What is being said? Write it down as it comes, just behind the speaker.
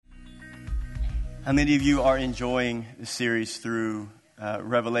How many of you are enjoying the series through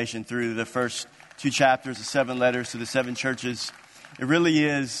Revelation, through the first 2 chapters, the 7 letters to the 7 churches? It really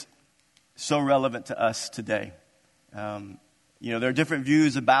is so relevant to us today. There are different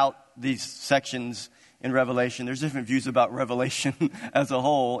views about these sections in Revelation. There's different views about Revelation as a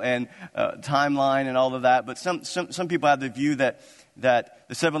whole and timeline and all of that. But some people have the view that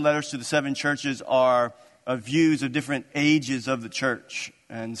the 7 letters to the 7 churches are views of different ages of the church.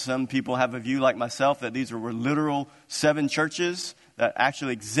 And some people have a view like myself that these were literal 7 churches that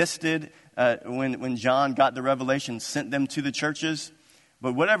actually existed when John got the revelation, sent them to the churches.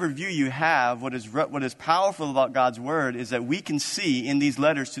 But whatever view you have, what is powerful about God's word is that we can see in these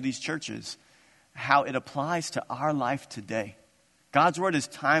letters to these churches how it applies to our life today. God's word is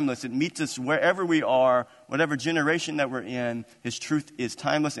timeless. It meets us wherever we are, whatever generation that we're in. His truth is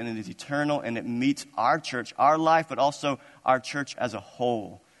timeless and it is eternal, and it meets our church, our life, but also our church as a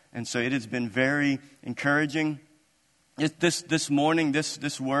whole. And so it has been very encouraging. This morning,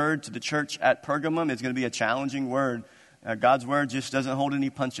 this word to the church at Pergamum is going to be a challenging word. God's word just doesn't hold any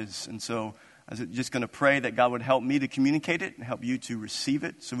punches. And so I was just going to pray that God would help me to communicate it and help you to receive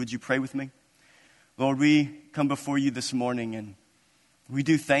it. So would you pray with me? Lord, we come before you this morning, and we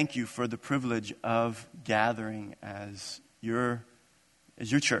do thank you for the privilege of gathering as your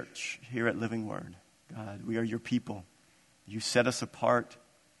church here at Living Word. God, we are your people. You set us apart.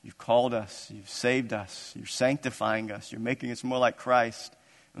 You've called us. You've saved us. You're sanctifying us. You're making us more like Christ.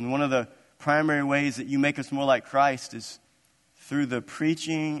 And one of the primary ways that you make us more like Christ is through the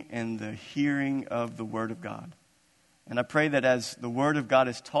preaching and the hearing of the Word of God. And I pray that as the Word of God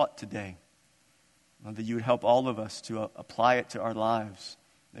is taught today, that you would help all of us to apply it to our lives,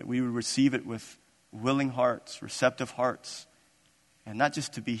 that we would receive it with willing hearts, receptive hearts, and not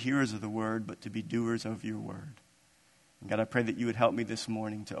just to be hearers of the word, but to be doers of your word. And God, I pray that you would help me this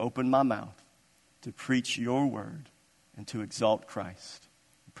morning to open my mouth, to preach your word, and to exalt Christ.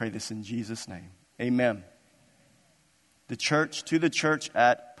 I pray this in Jesus' name. Amen. To the church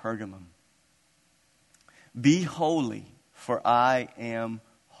at Pergamum. Be holy, for I am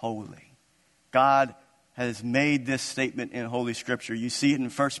holy. God has made this statement in Holy Scripture. You see it in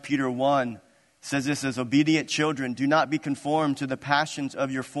 1 Peter 1. It says this, as obedient children, do not be conformed to the passions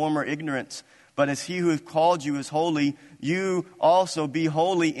of your former ignorance, but as he who has called you is holy, you also be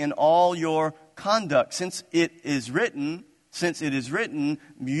holy in all your conduct. Since it is written,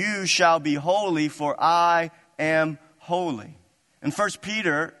 you shall be holy, for I am holy. In 1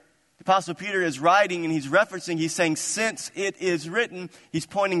 Peter, the Apostle Peter is writing and he's saying, since it is written, he's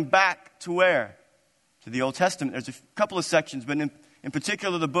pointing back to where? To the Old Testament. There's a couple of sections, but in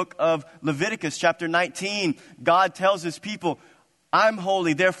particular the book of Leviticus, chapter 19, God tells his people, I'm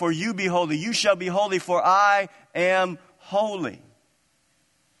holy, therefore you be holy. You shall be holy, for I am holy.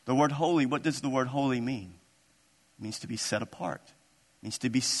 The word holy, what does the word holy mean? It means to be set apart. It means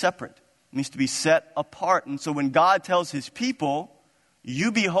to be separate. It means to be set apart. And so when God tells his people,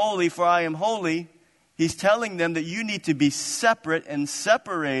 you be holy, for I am holy, he's telling them that you need to be separate and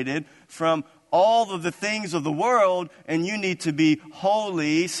separated from all of the things of the world, and you need to be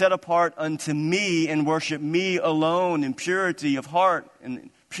holy, set apart unto me, and worship me alone in purity of heart and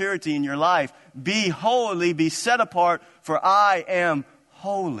purity in your life. Be holy, be set apart, for I am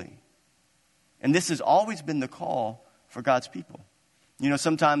holy. And this has always been the call for God's people. You know,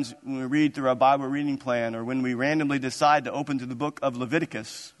 sometimes when we read through our Bible reading plan, or when we randomly decide to open to the book of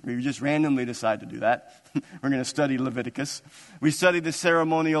Leviticus, we just randomly decide to do that. We're going to study Leviticus. We study the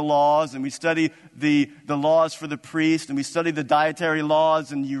ceremonial laws, and we study the laws for the priest, and we study the dietary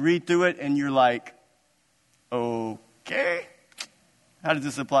laws, and you read through it, and you're like, okay, how does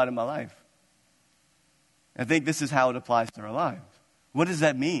this apply to my life? I think this is how it applies to our lives. What does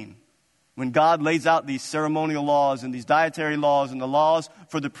that mean? When God lays out these ceremonial laws and these dietary laws and the laws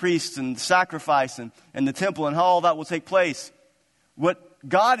for the priests and the sacrifice and the temple and how all that will take place, what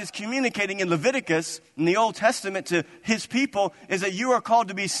God is communicating in Leviticus in the Old Testament to his people is that you are called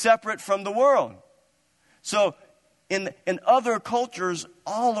to be separate from the world. So in other cultures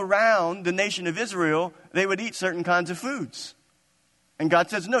all around the nation of Israel, they would eat certain kinds of foods. And God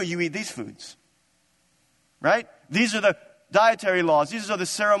says, no, you eat these foods. Right? These are the dietary laws. These are the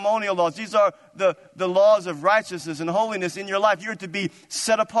ceremonial laws. These are the laws of righteousness and holiness in your life. You're to be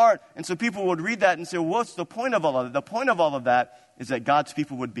set apart. And so people would read that and say, well, what's the point of all of that? The point of all of that is that God's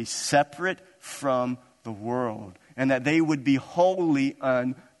people would be separate from the world and that they would be holy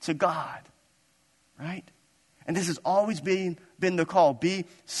unto God. Right? And this has always been the call. Be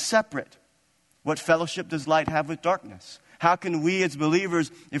separate. What fellowship does light have with darkness? How can we as believers,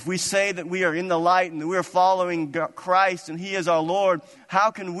 if we say that we are in the light and that we are following Christ and He is our Lord,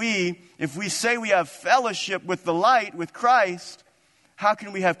 how can we, if we say we have fellowship with the light, with Christ, how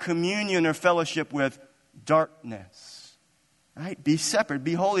can we have communion or fellowship with darkness? Right? Be separate,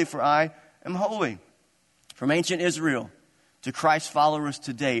 be holy, for I am holy. From ancient Israel to Christ's followers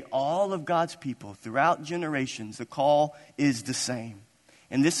today, all of God's people throughout generations, the call is the same.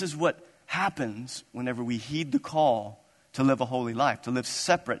 And this is what happens whenever we heed the call to live a holy life, to live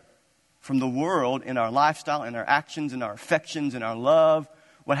separate from the world in our lifestyle, in our actions, in our affections, in our love.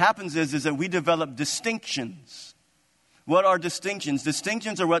 What happens is that we develop distinctions. What are distinctions?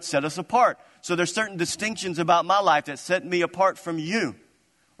 Distinctions are what set us apart. So there's certain distinctions about my life that set me apart from you,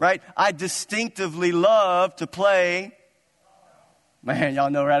 right? I distinctively love to play. Man, y'all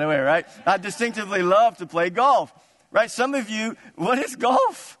know right away, right? I distinctively love to play golf, right? Some of you, what is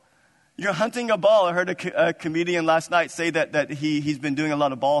golf? You're hunting a ball. I heard a comedian last night say that he's been doing a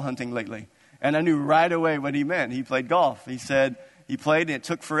lot of ball hunting lately. And I knew right away what he meant. He played golf. He said he played and it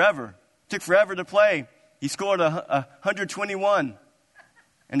took forever. It took forever to play. He scored 121.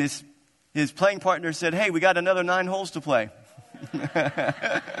 And his playing partner said, hey, we got another 9 holes to play.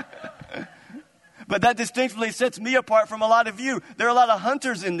 But that distinctly sets me apart from a lot of you. There are a lot of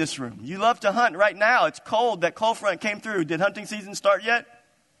hunters in this room. You love to hunt right now. It's cold. That cold front came through. Did hunting season start yet?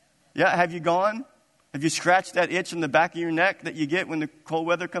 Yeah, have you gone? Have you scratched that itch in the back of your neck that you get when the cold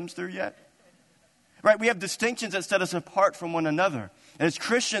weather comes through yet? Right, we have distinctions that set us apart from one another. And as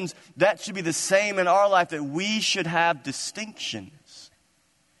Christians, that should be the same in our life, that we should have distinctions.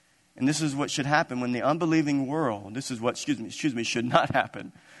 And this is what should happen when the unbelieving world, this is what, should not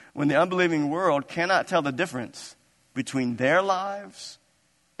happen. When the unbelieving world cannot tell the difference between their lives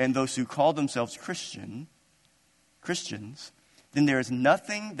and those who call themselves Christians, then there is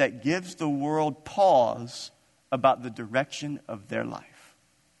nothing that gives the world pause about the direction of their life.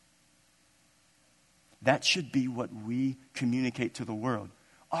 That should be what we communicate to the world.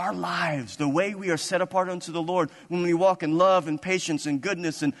 Our lives, the way we are set apart unto the Lord, when we walk in love and patience and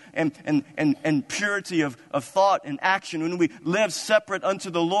goodness and purity of thought and action, when we live separate unto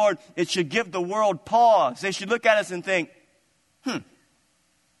the Lord, it should give the world pause. They should look at us and think,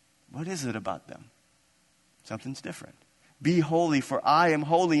 what is it about them? Something's different. Be holy, for I am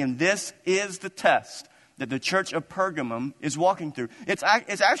holy. And this is the test that the church of Pergamum is walking through. It's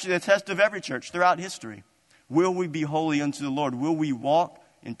actually the test of every church throughout history. Will we be holy unto the Lord? Will we walk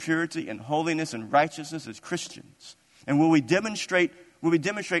in purity and holiness and righteousness as Christians? And will we demonstrate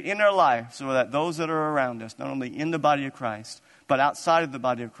in our life so that those that are around us, not only in the body of Christ, but outside of the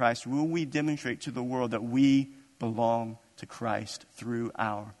body of Christ, will we demonstrate to the world that we belong to Christ through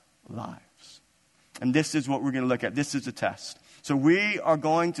our lives? And this is what we're going to look at. This is a test. So we are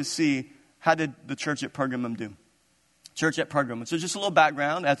going to see, how did the church at Pergamum do? Church at Pergamum. So just a little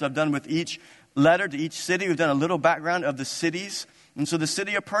background, as I've done with each letter to each city. We've done a little background of the cities. And so the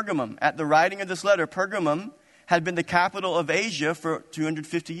city of Pergamum, at the writing of this letter, Pergamum had been the capital of Asia for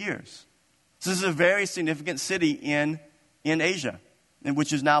 250 years. So this is a very significant city in Asia,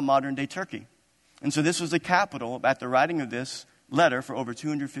 which is now modern-day Turkey. And so this was the capital at the writing of this letter for over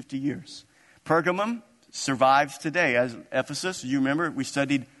 250 years. Pergamum survives today as Ephesus. You remember we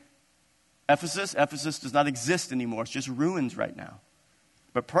studied Ephesus. Ephesus does not exist anymore. It's just ruins right now.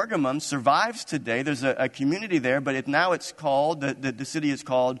 But Pergamum survives today. There's a community there, but now it's called, the city is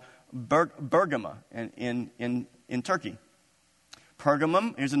called Bergama in Turkey.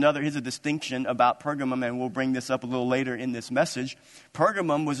 Pergamum, here's a distinction about Pergamum, and we'll bring this up a little later in this message.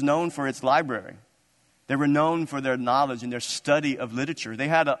 Pergamum was known for its library. They were known for their knowledge and their study of literature. They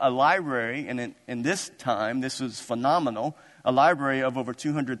had a library, and in this time, this was phenomenal, a library of over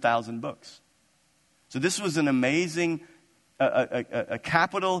 200,000 books. So this was an amazing, a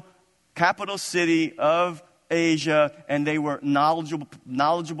capital city of Asia, and they were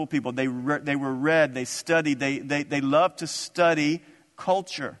knowledgeable people. They were read, they studied, they loved to study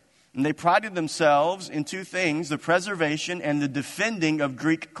culture. And they prided themselves in two things, the preservation and the defending of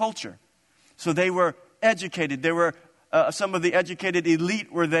Greek culture. So they were educated. There were some of the educated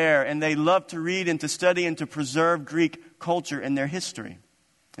elite were there, and they loved to read and to study and to preserve Greek culture and their history.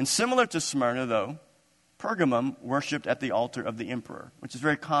 And similar to Smyrna, though, Pergamum worshipped at the altar of the emperor, which is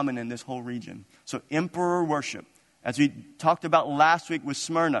very common in this whole region. So emperor worship. As we talked about last week with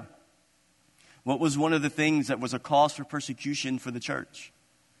Smyrna, what was one of the things that was a cause for persecution for the church?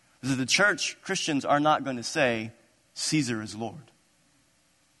 Is that the church, Christians, are not going to say, Caesar is Lord.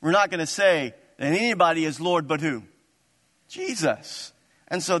 We're not going to say that anybody is Lord but who? Jesus.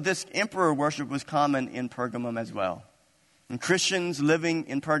 And so this emperor worship was common in Pergamum as well. And Christians living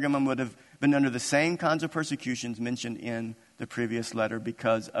in Pergamum would have been under the same kinds of persecutions mentioned in the previous letter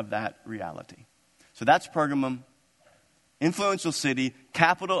because of that reality. So that's Pergamum, influential city,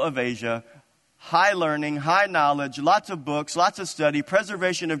 capital of Asia, high learning, high knowledge, lots of books, lots of study,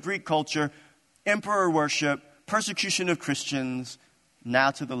 preservation of Greek culture, emperor worship, persecution of Christians.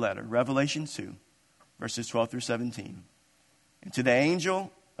 Now to the letter, Revelation 2, verses 12 through 17. And to the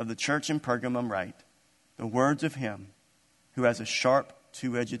angel of the church in Pergamum write, the words of him who has a sharp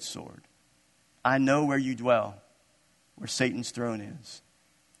two-edged sword. I know where you dwell, where Satan's throne is.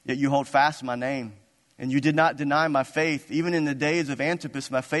 Yet you hold fast my name, and you did not deny my faith, even in the days of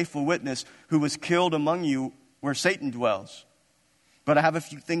Antipas, my faithful witness, who was killed among you where Satan dwells. But I have a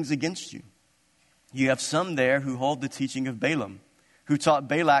few things against you. You have some there who hold the teaching of Balaam, who taught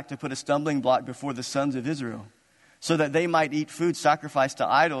Balak to put a stumbling block before the sons of Israel, so that they might eat food sacrificed to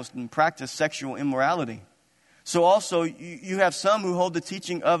idols and practice sexual immorality. So also you have some who hold the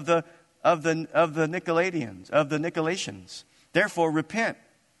teaching of the Nicolaitans. Therefore repent.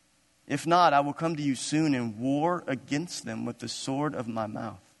 If not, I will come to you soon and war against them with the sword of my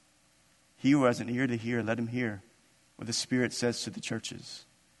mouth. He who has an ear to hear, let him hear what the Spirit says to the churches.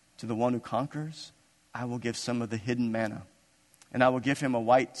 To the one who conquers, I will give some of the hidden manna. And I will give him a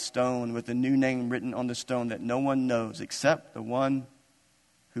white stone with a new name written on the stone that no one knows except the one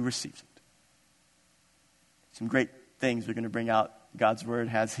who receives it. Some great things we're going to bring out God's word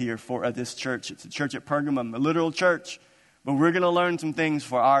has here for this church. It's a church at Pergamum, a literal church. But we're going to learn some things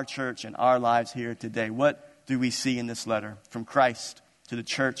for our church and our lives here today. What do we see in this letter from Christ to the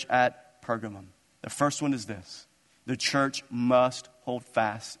church at Pergamum? The first one is this. The church must hold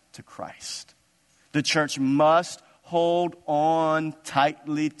fast to Christ. The church must hold on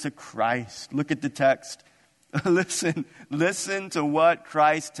tightly to Christ. Look at the text. Listen to what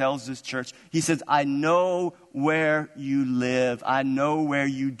Christ tells this church. He says, I know where you live. I know where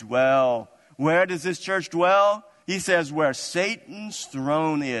you dwell. Where does this church dwell? He says, where Satan's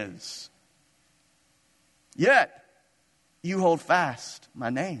throne is. Yet, you hold fast my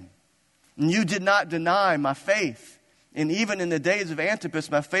name. And you did not deny my faith. And even in the days of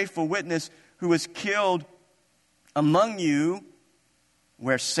Antipas, my faithful witness, who was killed among you,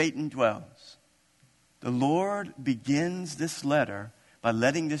 where Satan dwells. The Lord begins this letter by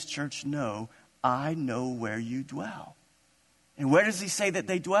letting this church know, I know where you dwell. And where does he say that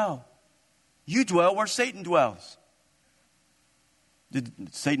they dwell? You dwell where Satan dwells. Did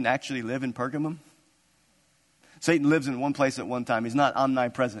Satan actually live in Pergamum? Satan lives in one place at one time. He's not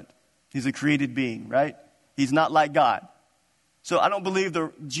omnipresent. He's a created being, right? He's not like God. So I don't believe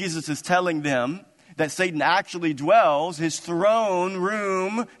Jesus is telling them that Satan actually dwells. His throne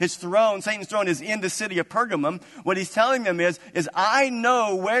room, Satan's throne is in the city of Pergamum. What he's telling them is I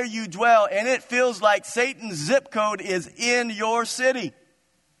know where you dwell, and it feels like Satan's zip code is in your city.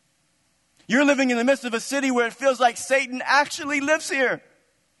 You're living in the midst of a city where it feels like Satan actually lives here.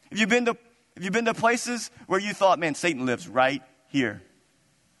 Have you been to places where you thought, man, Satan lives right here?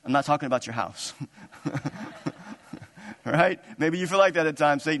 I'm not talking about your house. Right? Maybe you feel like that at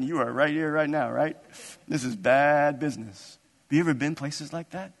times. Satan, you are right here, right now, right? This is bad business. Have you ever been places like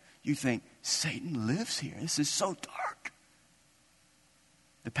that? You think, Satan lives here. This is so dark.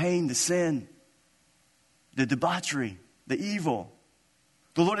 The pain, the sin, the debauchery, the evil.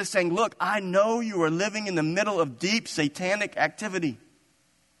 The Lord is saying, look, I know you are living in the middle of deep satanic activity.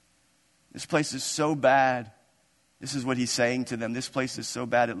 This place is so bad. This is what he's saying to them. This place is so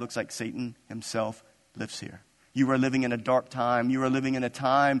bad, it looks like Satan himself lives here. You are living in a dark time. You are living in a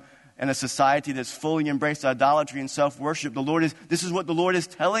time and a society that's fully embraced idolatry and self-worship. This is what the Lord is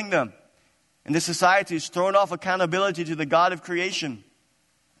telling them. And this society has thrown off accountability to the God of creation.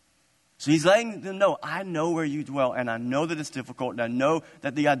 So he's letting them know, I know where you dwell, and I know that it's difficult, and I know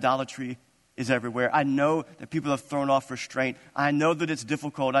that the idolatry is everywhere. I know that people have thrown off restraint. I know that it's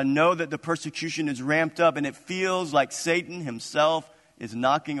difficult. I know that the persecution is ramped up, and it feels like Satan himself is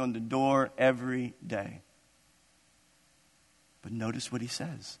knocking on the door every day. But notice what he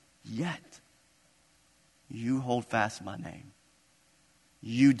says. Yet, you hold fast my name.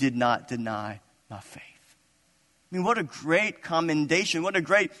 You did not deny my faith. I mean, what a great commendation. What a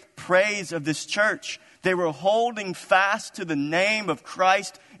great praise of this church. They were holding fast to the name of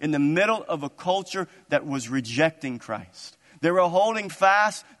Christ in the middle of a culture that was rejecting Christ. They were holding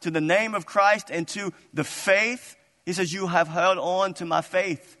fast to the name of Christ and to the faith. He says, you have held on to my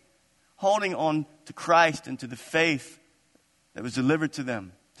faith. Holding on to Christ and to the faith that was delivered to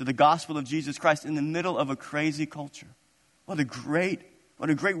them, to the gospel of Jesus Christ in the middle of a crazy culture. What a great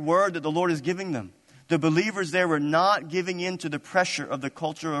word that the Lord is giving them. The believers there were not giving in to the pressure of the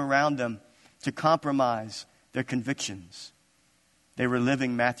culture around them to compromise their convictions. They were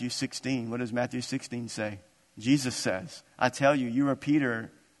living Matthew 16. What does Matthew 16 say? Jesus says, I tell you, you are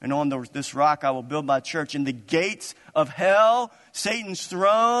Peter, and on this rock I will build my church. And the gates of hell, Satan's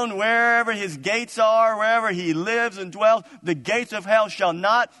throne, wherever his gates are, wherever he lives and dwells, the gates of hell shall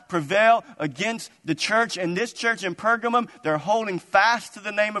not prevail against the church. And this church in Pergamum, they're holding fast to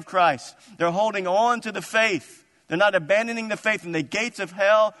the name of Christ. They're holding on to the faith. They're not abandoning the faith. And the gates of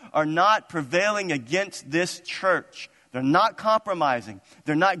hell are not prevailing against this church. They're not compromising.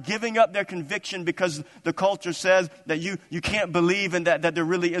 They're not giving up their conviction because the culture says that you can't believe in that there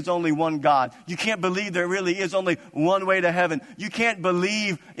really is only one God. You can't believe there really is only one way to heaven. You can't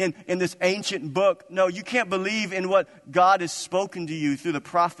believe in this ancient book. No, you can't believe in what God has spoken to you through the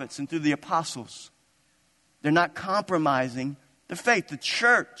prophets and through the apostles. They're not compromising the faith. The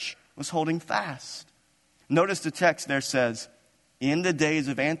church was holding fast. Notice the text there says, in the days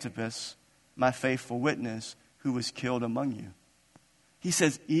of Antipas, my faithful witness, who was killed among you. He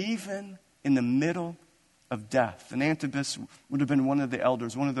says, even in the middle of death. And Antipas would have been one of the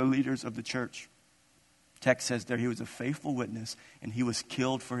elders, one of the leaders of the church. Text says there he was a faithful witness and he was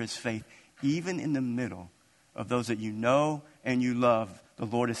killed for his faith. Even in the middle of those that you know and you love, the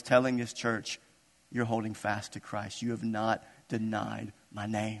Lord is telling this church, you're holding fast to Christ. You have not denied my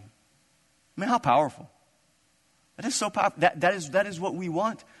name. I mean, how powerful. That is so powerful. That is what we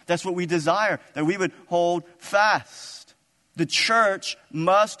want. That's what we desire, that we would hold fast. The church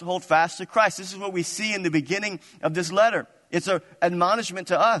must hold fast to Christ. This is what we see in the beginning of this letter. It's an admonishment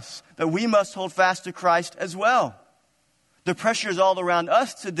to us that we must hold fast to Christ as well. The pressure is all around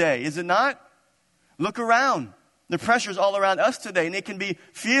us today, is it not? Look around. The pressure is all around us today, and it can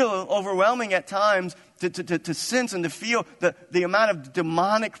feel overwhelming at times to sense and to feel the amount of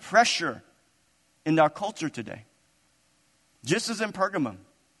demonic pressure in our culture today. Just as in Pergamum,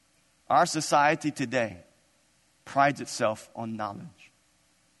 our society today prides itself on knowledge.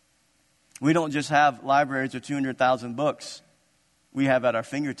 We don't just have libraries of 200,000 books. We have at our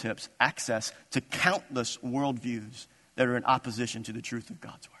fingertips access to countless worldviews that are in opposition to the truth of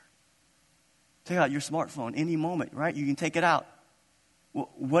God's Word. Take out your smartphone any moment, right? You can take it out. Well,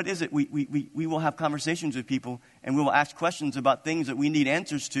 what is it? We will have conversations with people and we will ask questions about things that we need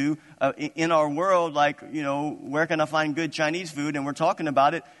answers to in our world, like, where can I find good Chinese food? And we're talking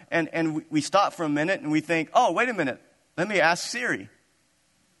about it. And we stop for a minute and we think, oh, wait a minute. Let me ask Siri.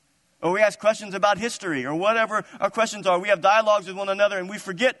 Or we ask questions about history or whatever our questions are. We have dialogues with one another and we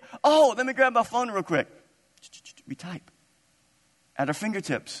forget, oh, let me grab my phone real quick. We type. At our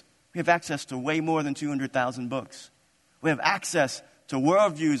fingertips, we have access to way more than 200,000 books. We have access to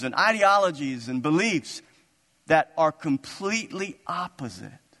worldviews and ideologies and beliefs that are completely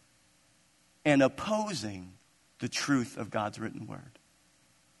opposite and opposing the truth of God's written word.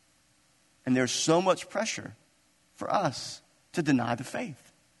 And there's so much pressure for us to deny the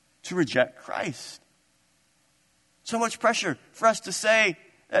faith, to reject Christ. So much pressure for us to say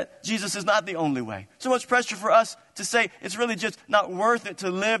that Jesus is not the only way. So much pressure for us to say it's really just not worth it to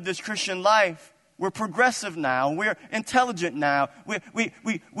live this Christian life. We're progressive now. We're intelligent now.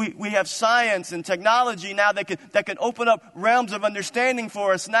 We have science and technology now that can open up realms of understanding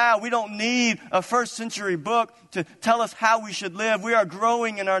for us now. We don't need a first century book to tell us how we should live. We are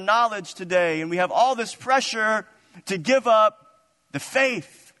growing in our knowledge today, and we have all this pressure to give up the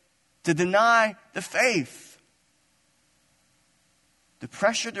faith, to deny the faith. The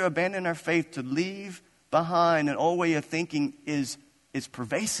pressure to abandon our faith, to leave behind an old way of thinking is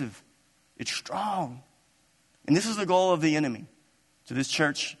pervasive. It's strong. And this is the goal of the enemy to this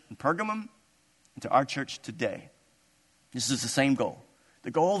church in Pergamum and to our church today. This is the same goal. The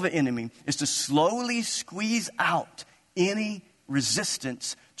goal of the enemy is to slowly squeeze out any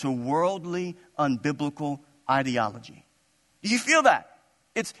resistance to worldly, unbiblical ideology. Do you feel that?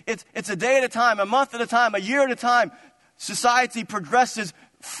 It's a day at a time, a month at a time, a year at a time. Society progresses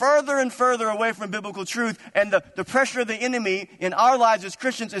further and further away from biblical truth, and the pressure of the enemy in our lives as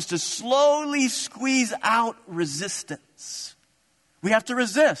Christians is to slowly squeeze out resistance. We have to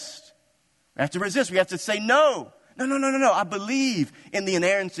resist. We have to resist. We have to say no. No. I believe in the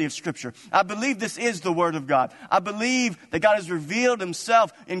inerrancy of Scripture. I believe this is the Word of God. I believe that God has revealed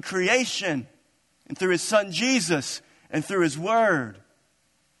Himself in creation and through His Son Jesus and through His Word.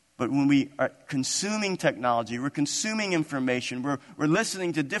 But when we are consuming technology, we're consuming information, we're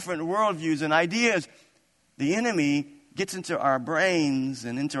listening to different worldviews and ideas, the enemy gets into our brains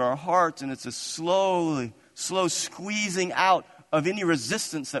and into our hearts, and it's a slow squeezing out of any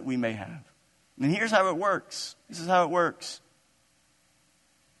resistance that we may have. And here's how it works. This is how it works.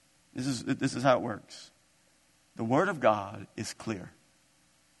 This is how it works. The Word of God is clear.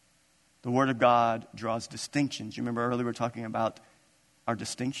 The Word of God draws distinctions. You remember earlier we were talking about our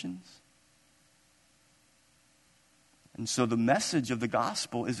distinctions. And so the message of the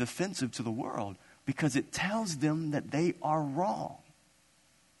gospel is offensive to the world because it tells them that they are wrong.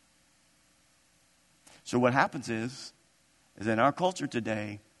 So what happens is in our culture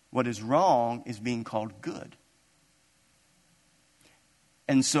today, what is wrong is being called good.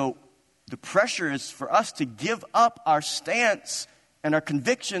 And so the pressure is for us to give up our stance and our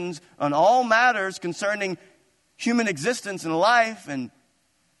convictions on all matters concerning human existence and life and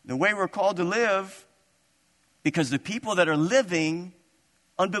the way we're called to live, because the people that are living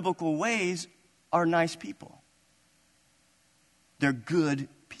unbiblical ways are nice people. They're good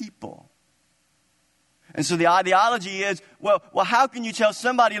people. And so the ideology is, well, how can you tell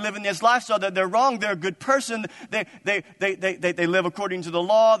somebody living this lifestyle that they're wrong? They're a good person. They live according to the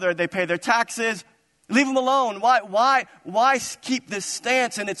law. They pay their taxes. Leave them alone. Why keep this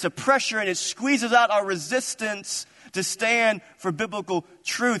stance? And it's a pressure, and it squeezes out our resistance to stand for biblical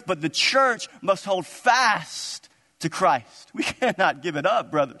truth. But the church must hold fast to Christ. We cannot give it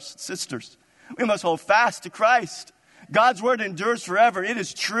up, brothers and sisters. We must hold fast to Christ. God's word endures forever. It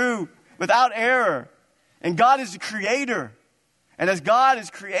is true, without error. And God is the creator. And as God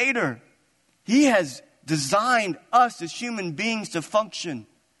is creator, He has designed us as human beings to function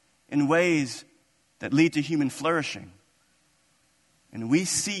in ways that lead to human flourishing. And we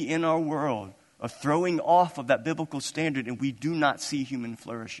see in our world a throwing off of that biblical standard, and we do not see human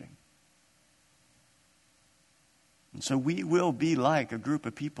flourishing. And so we will be like a group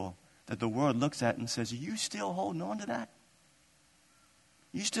of people that the world looks at and says, are you still holding on to that?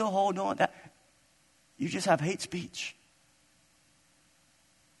 You still hold on to that? You just have hate speech.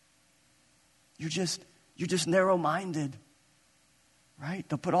 You're just narrow-minded, right?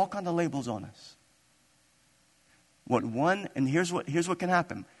 They'll put all kinds of labels on us. Here's what can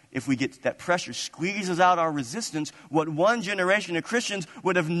happen. If we get that pressure squeezes out our resistance, what one generation of Christians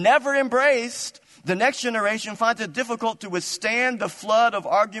would have never embraced, the next generation finds it difficult to withstand the flood of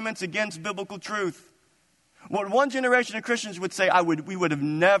arguments against biblical truth. What one generation of Christians would say, we would have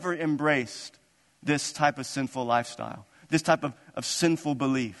never embraced this type of sinful lifestyle, this type of sinful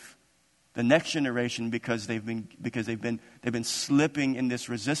belief. The next generation, because they've been slipping in this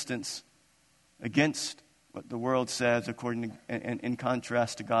resistance against what the world says, according to, in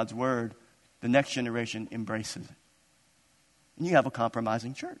contrast to God's word, the next generation embraces it. And you have a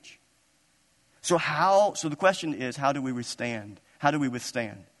compromising church. So the question is, how do we withstand? How do we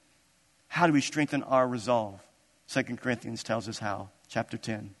withstand? How do we strengthen our resolve? 2 Corinthians tells us how, chapter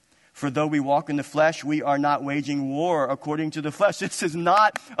 10. For though we walk in the flesh, we are not waging war according to the flesh. This is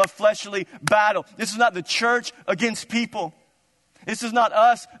not a fleshly battle. This is not the church against people. This is not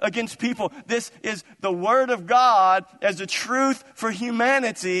us against people. This is the Word of God as the truth for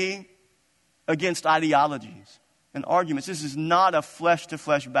humanity against ideologies and arguments. This is not a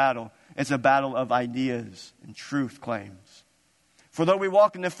flesh-to-flesh battle. It's a battle of ideas and truth claims. For though we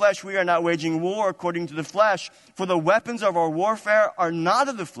walk in the flesh, we are not waging war according to the flesh. For the weapons of our warfare are not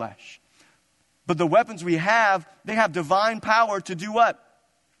of the flesh. But the weapons we have, they have divine power to do what?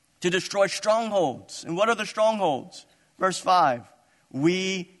 To destroy strongholds. And what are the strongholds? Verse 5.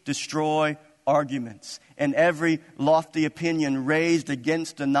 We destroy arguments and every lofty opinion raised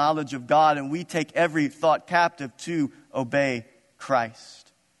against the knowledge of God. And we take every thought captive to obey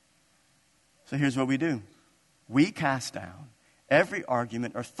Christ. So here's what we do. We cast down every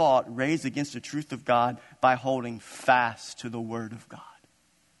argument or thought raised against the truth of God by holding fast to the Word of God.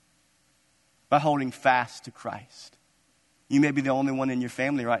 By holding fast to Christ. You may be the only one in your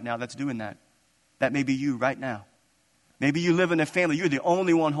family right now that's doing that. That may be you right now. Maybe you live in a family. You're the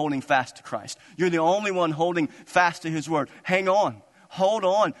only one holding fast to Christ. You're the only one holding fast to His Word. Hang on. Hold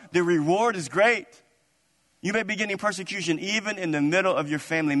on. The reward is great. You may be getting persecution even in the middle of your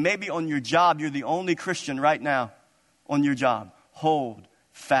family. Maybe on your job, you're the only Christian right now on your job. Hold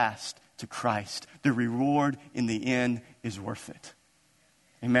fast to Christ. The reward in the end is worth it.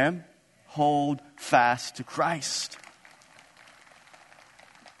 Amen? Hold fast to Christ.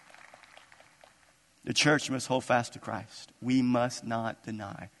 The church must hold fast to Christ. We must not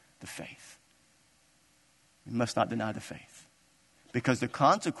deny the faith. We must not deny the faith. Because the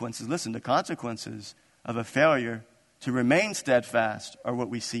consequences of a failure to remain steadfast are what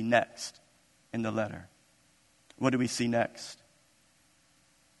we see next in the letter. What do we see next?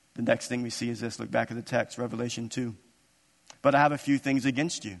 The next thing we see is this. Look back at the text, Revelation 2. But I have a few things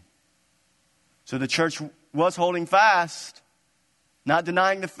against you. So the church was holding fast, not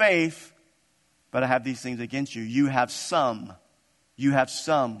denying the faith, but I have these things against you. You have some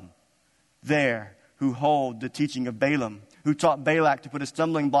there who hold the teaching of Balaam, who taught Balak to put a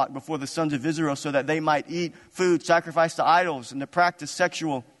stumbling block before the sons of Israel so that they might eat food sacrificed to idols and to practice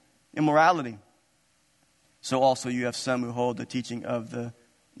sexual immorality. So also you have some who hold the teaching of the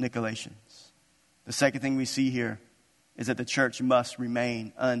Nicolaitans. The second thing we see here is that the church must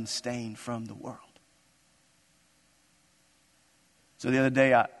remain unstained from the world. So the other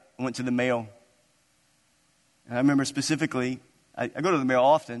day I went to the mail. And I remember specifically, I go to the mail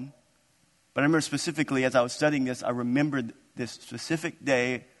often, but I remember specifically as I was studying this, I remembered this specific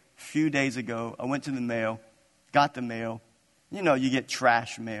day, a few days ago. I went to the mail, got the mail. You know, you get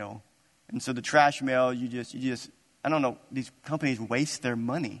trash mail. And so the trash mail, you just, I don't know, these companies waste their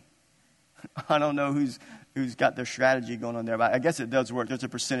money. I don't know who's got their strategy going on there, but I guess it does work. There's a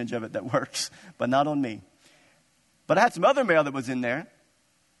percentage of it that works, but not on me. But I had some other mail that was in there,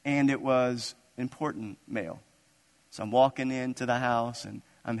 and it was important mail. So I'm walking into the house, and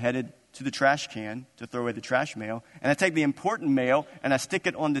I'm headed to the trash can to throw away the trash mail, and I take the important mail, and I stick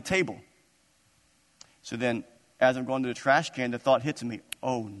it on the table. So then, as I'm going to the trash can, the thought hits me,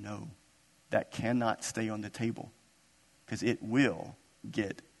 oh no, that cannot stay on the table, because it will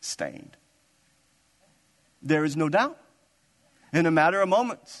get stained. There is no doubt. In a matter of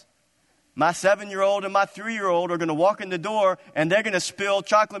moments, my 7-year-old and my 3-year-old are going to walk in the door and they're going to spill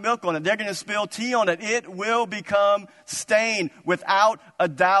chocolate milk on it. They're going to spill tea on it. It will become stained. Without a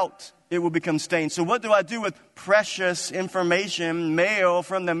doubt, it will become stained. So what do I do with precious information, mail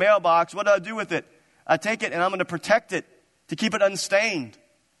from the mailbox? What do I do with it? I take it and I'm going to protect it to keep it unstained.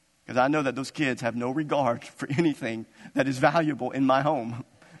 Because I know that those kids have no regard for anything that is valuable in my home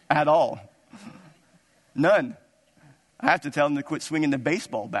at all. None. I have to tell them to quit swinging the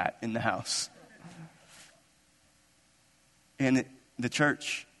baseball bat in the house. And the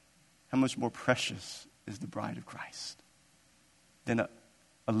church, how much more precious is the bride of Christ than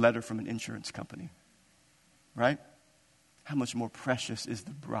a letter from an insurance company, right? How much more precious is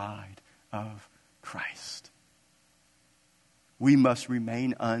the bride of Christ? We must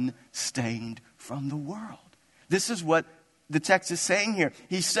remain unstained from the world. This is what the text is saying here.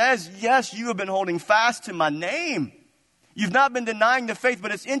 He says, yes, you have been holding fast to my name. You've not been denying the faith,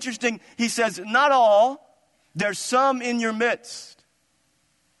 but it's interesting. He says, not all. There's some in your midst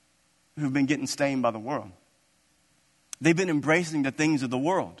who've been getting stained by the world. They've been embracing the things of the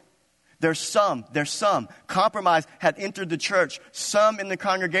world. There's some. Compromise had entered the church. Some in the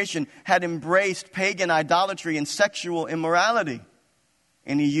congregation had embraced pagan idolatry and sexual immorality.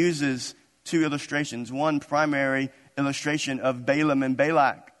 And he uses two illustrations. One primary illustration of Balaam and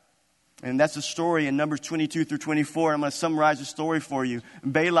Balak. And that's a story in Numbers 22 through 24. I'm going to summarize the story for you.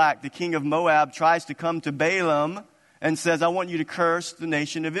 Balak, the king of Moab, tries to come to Balaam and says, I want you to curse the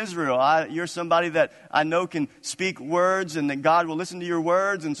nation of Israel. You're somebody that I know can speak words and that God will listen to your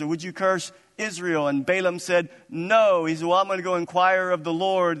words. And so would you curse Israel? And Balaam said, no. He said, well, I'm going to go inquire of the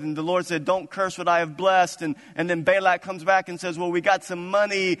Lord. And the Lord said, don't curse what I have blessed. And then Balak comes back and says, well, we got some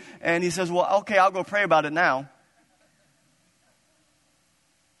money. And he says, well, okay, I'll go pray about it now.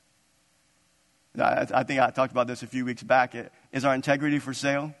 I think I talked about this a few weeks back. Is our integrity for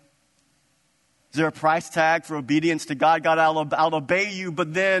sale? Is there a price tag for obedience to God? God, I'll obey you,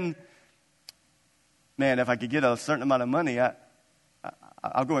 but then, man, if I could get a certain amount of money,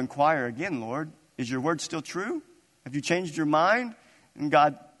 I'll go inquire again, Lord. Is your word still true? Have you changed your mind? And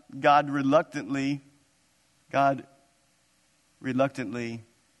God reluctantly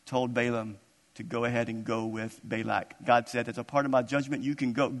told Balaam to go ahead and go with Balak. God said, as a part of my judgment, you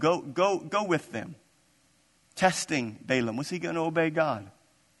can go with them. Testing Balaam. Was he going to obey God?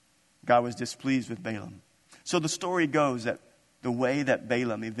 God was displeased with Balaam. So the story goes that the way that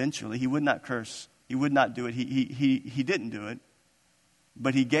Balaam eventually, he would not curse. He would not do it. He didn't do it.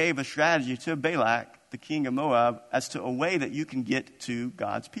 But he gave a strategy to Balak, the king of Moab, as to a way that you can get to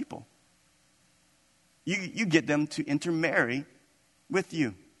God's people. You get them to intermarry with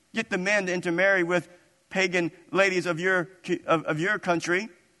you. Get the men to intermarry with pagan ladies of your country,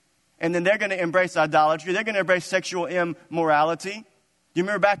 and then they're going to embrace idolatry. They're going to embrace sexual immorality. Do you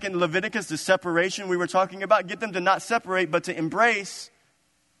remember back in Leviticus, the separation we were talking about? Get them to not separate, but to embrace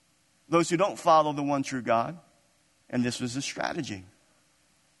those who don't follow the one true God. And this was the strategy.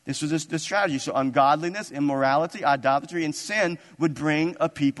 This was the strategy. So ungodliness, immorality, idolatry, and sin would bring a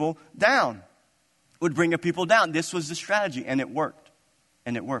people down. This was the strategy, and it worked.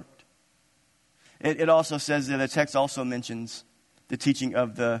 It also says that the text also mentions the teaching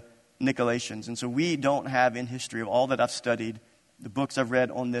of the Nicolaitans. And so we don't have in history of all that I've studied, the books I've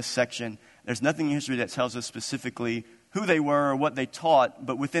read on this section, there's nothing in history that tells us specifically who they were or what they taught.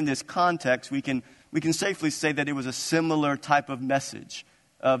 But within this context, we can safely say that it was a similar type of message.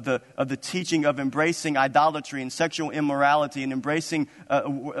 of the teaching of embracing idolatry and sexual immorality and embracing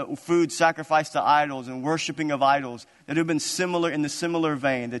food sacrificed to idols and worshiping of idols that have been similar in the similar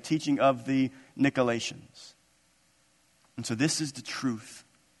vein, the teaching of the Nicolaitans. And so this is the truth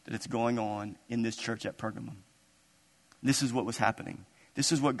that is going on in this church at Pergamum. This is what was happening.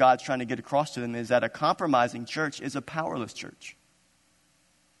 This is what God's trying to get across to them, is that a compromising church is a powerless church.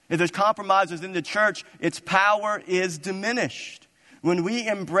 If there's compromises in the church, its power is diminished. When we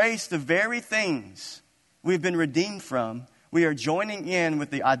embrace the very things we've been redeemed from, we are joining in with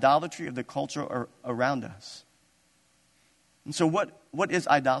the idolatry of the culture around us. And so what is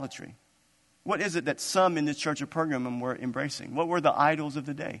idolatry? What is it that some in this church of Pergamum were embracing? What were the idols of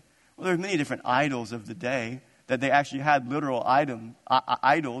the day? Well, there are many different idols of the day, that they actually had literal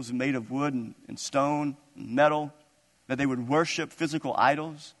idols made of wood and stone and metal, that they would worship physical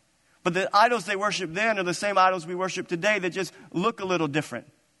idols. But the idols they worshiped then are the same idols we worship today that just look a little different,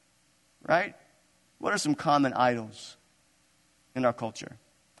 right? What are some common idols in our culture?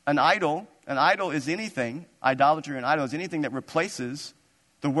 An idol is anything, idolatry or an idol is anything that replaces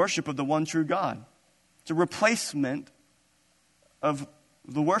the worship of the one true God. It's a replacement of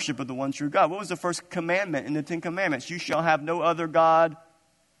the worship of the one true God. What was the first commandment in the Ten Commandments? You shall have no other God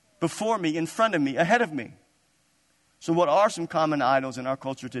before me, in front of me, ahead of me. So what are some common idols in our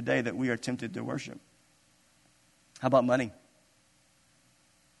culture today that we are tempted to worship? How about money?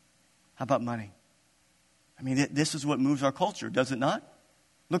 How about money? I mean, this is what moves our culture, does it not?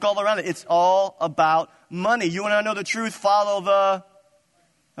 Look all around it. It's all about money. You want to know the truth? Follow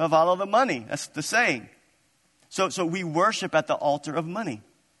the money. That's the saying. So we worship at the altar of money.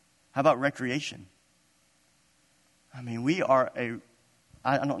 How about recreation? I mean, we are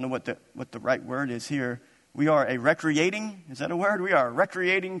I don't know what the right word is here. We are a recreating, is that a word? We are a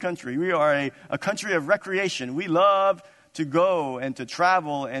recreating country. We are a country of recreation. We love to go and to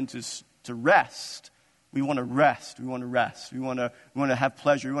travel and to rest. We want to rest. We want to rest. We want to have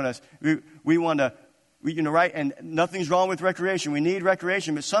pleasure. We want to, right? And nothing's wrong with recreation. We need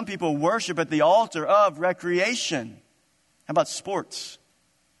recreation. But some people worship at the altar of recreation. How about sports?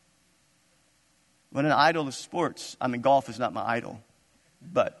 What an idol of sports. I mean, golf is not my idol.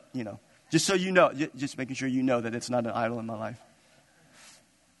 But, just so you know, just making sure you know that it's not an idol in my life.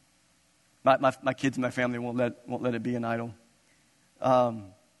 My kids and my family won't let it be an idol.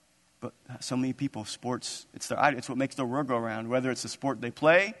 But so many people, sports, it's their idol. It's what makes their world go around. Whether it's the sport they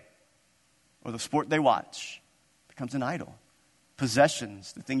play or the sport they watch, it becomes an idol.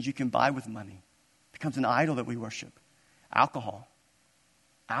 Possessions, the things you can buy with money, becomes an idol that we worship. Alcohol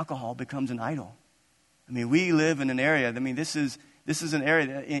becomes an idol. I mean, we live in an area, this is an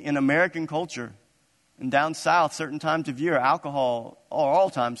area in American culture, and down south, certain times of year, alcohol, or all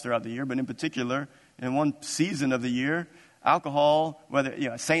times throughout the year, but in particular, in one season of the year, alcohol,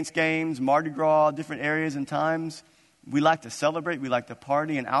 whether, Saints games, Mardi Gras, different areas and times, we like to celebrate, we like to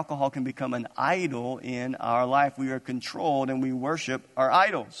party, and alcohol can become an idol in our life. We are controlled and we worship our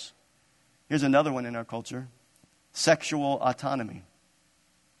idols. Here's another one in our culture: sexual autonomy.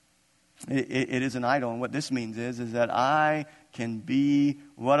 It is an idol, and what this means is that I can be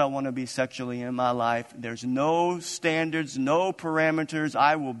what I want to be sexually in my life. There's no standards, no parameters.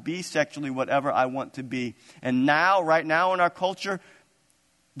 I will be sexually whatever I want to be. And right now in our culture,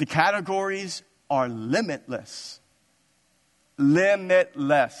 the categories are limitless.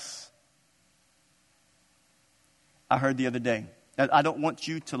 Limitless. I heard the other day, I don't want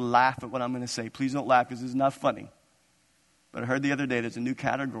you to laugh at what I'm going to say. Please don't laugh, because this is not funny. But I heard the other day there's a new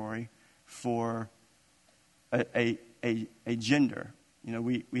category for a gender.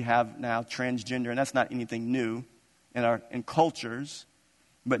 We have now transgender, and that's not anything new in cultures.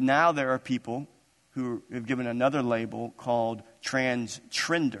 But now there are people who have given another label called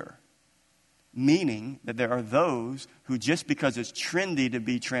transtrender, meaning that there are those who, just because it's trendy to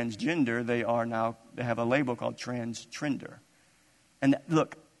be transgender, they have a label called transtrender. And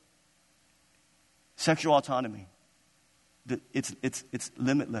look, sexual autonomy, it's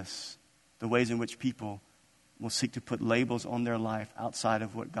limitless. The ways in which people will seek to put labels on their life outside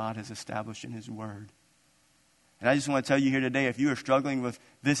of what God has established in His Word. And I just want to tell you here today, if you are struggling with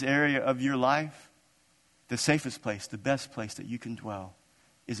this area of your life, the safest place, the best place that you can dwell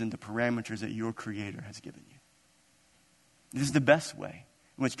is in the parameters that your Creator has given you. This is the best way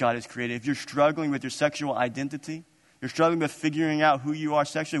in which God has created. If you're struggling with your sexual identity, you're struggling with figuring out who you are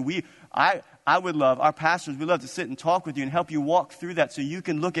sexually, I would love, our pastors, we'd love to sit and talk with you and help you walk through that so you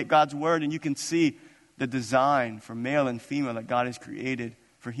can look at God's Word and you can see the design for male and female that God has created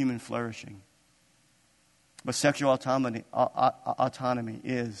for human flourishing. But sexual autonomy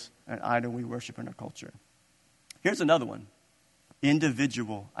is an idol we worship in our culture. Here's another one.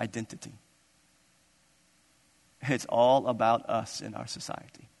 individual identity. It's all about us in our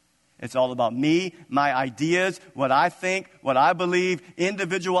society. It's all about me, my ideas, what I think, what I believe,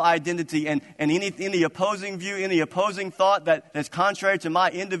 individual identity, and any opposing view, any opposing thought that's contrary to my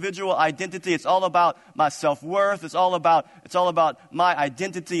individual identity. It's all about my self-worth. It's all about my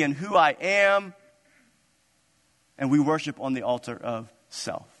identity and who I am. And we worship on the altar of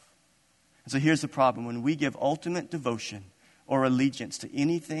self. And so here's the problem. When we give ultimate devotion or allegiance to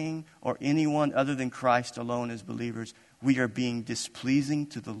anything or anyone other than Christ alone as believers, we are being displeasing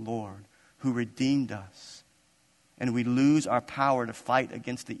to the Lord who redeemed us. And we lose our power to fight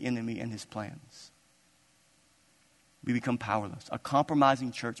against the enemy and his plans. We become powerless. A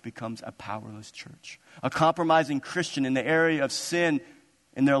compromising church becomes a powerless church. A compromising Christian in the area of sin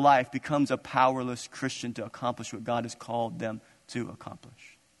in their life becomes a powerless Christian to accomplish what God has called them to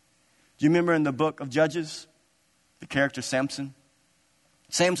accomplish. Do you remember in the book of Judges, the character Samson?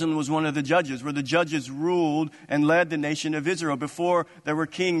 Samson was one of the judges, where the judges ruled and led the nation of Israel. Before there were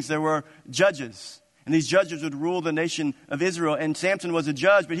kings, there were judges. And these judges would rule the nation of Israel. And Samson was a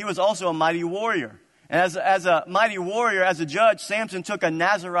judge, but he was also a mighty warrior. And as a mighty warrior, as a judge, Samson took a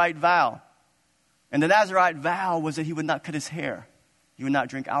Nazirite vow. And the Nazirite vow was that he would not cut his hair. He would not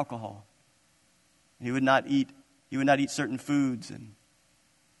drink alcohol. He would not eat certain foods. And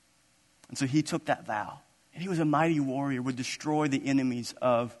so he took that vow. And he was a mighty warrior, would destroy the enemies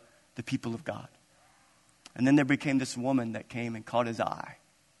of the people of God. And then there became this woman that came and caught his eye.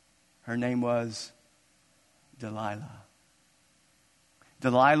 Her name was Delilah.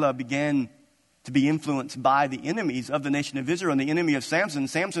 Delilah began to be influenced by the enemies of the nation of Israel and the enemy of Samson.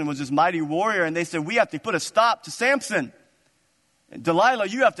 Samson was this mighty warrior, and they said, we have to put a stop to Samson. And Delilah,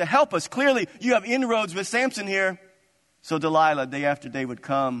 you have to help us. Clearly, you have inroads with Samson here. So Delilah, day after day, would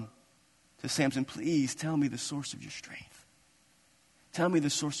come to Samson, please tell me the source of your strength. Tell me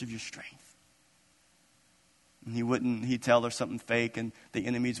the source of your strength. And he'd tell her something fake, and the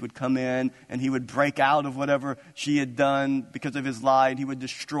enemies would come in, and he would break out of whatever she had done because of his lie, and he would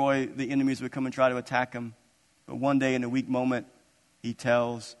destroy, the enemies would come and try to attack him. But one day in a weak moment, he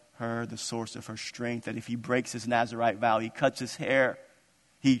tells her the source of her strength, that if he breaks his Nazirite vow, he cuts his hair,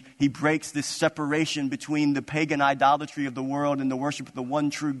 He breaks this separation between the pagan idolatry of the world and the worship of the one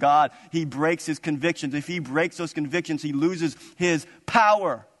true God. He breaks his convictions. If he breaks those convictions, he loses his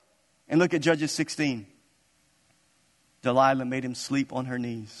power. And look at Judges 16. Delilah made him sleep on her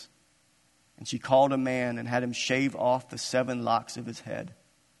knees. And she called a man and had him shave off the 7 locks of his head.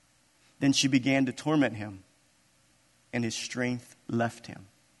 Then she began to torment him, and his strength left him.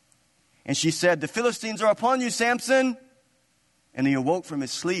 And she said, the Philistines are upon you, Samson. And he awoke from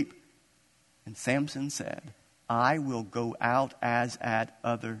his sleep. And Samson said, I will go out as at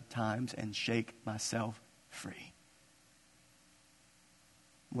other times and shake myself free.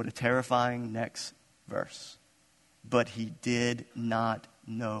 What a terrifying next verse. But he did not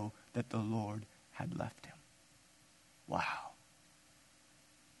know that the Lord had left him. Wow.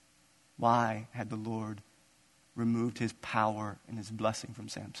 Why had the Lord removed his power and his blessing from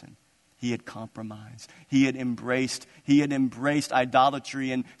Samson? He had compromised. He had embraced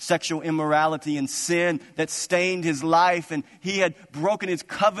idolatry and sexual immorality and sin that stained his life. And he had broken his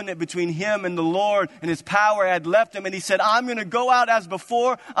covenant between him and the Lord, and his power had left him. And he said, I'm going to go out as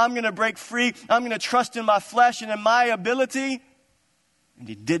before. I'm going to break free. I'm going to trust in my flesh and in my ability. And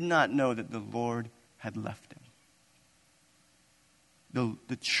he did not know that the Lord had left him.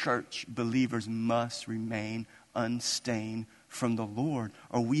 The church believers must remain unstained from the Lord,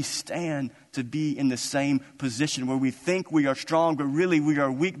 or we stand to be in the same position where we think we are strong, but really we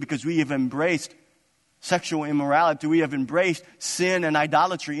are weak because we have embraced sexual immorality. We have embraced sin and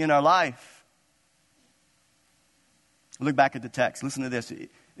idolatry in our life. Look back at the text. Listen to this.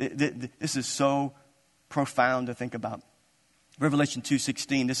 This is so profound to think about. Revelation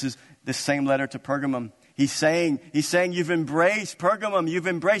 2:16. This is the same letter to Pergamum. He's saying you've embraced Pergamum. You've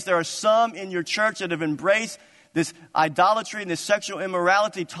embraced. There are some in your church that have embraced this idolatry and this sexual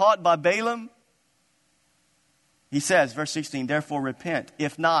immorality taught by Balaam. He says, verse 16, therefore repent.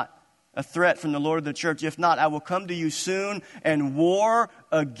 If not, a threat from the Lord of the church. If not, I will come to you soon and war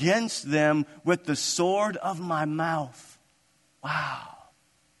against them with the sword of my mouth. Wow.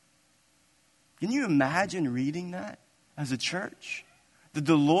 Can you imagine reading that as a church? That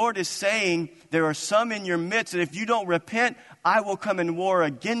the Lord is saying, there are some in your midst that if you don't repent, I will come and war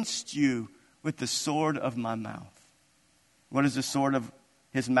against you with the sword of my mouth. What is the sword of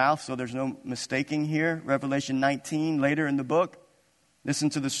his mouth? So there's no mistaking here. Revelation 19, later in the book.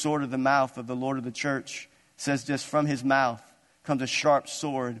 Listen to the sword of the mouth of the Lord of the church. It says this, from his mouth comes a sharp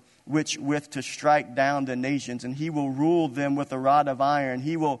sword, with to strike down the nations, and he will rule them with a rod of iron.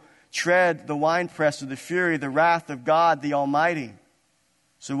 He will tread the winepress of the fury, the wrath of God the Almighty.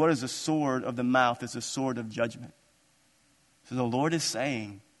 So what is the sword of the mouth? It's a sword of judgment. So the Lord is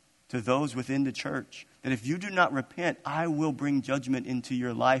saying to those within the church that if you do not repent, I will bring judgment into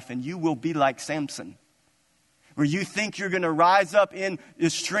your life, and you will be like Samson, where you think you're going to rise up in the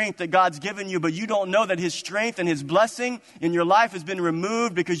strength that God's given you, but you don't know that his strength and his blessing in your life has been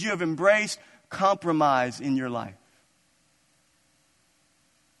removed because you have embraced compromise in your life.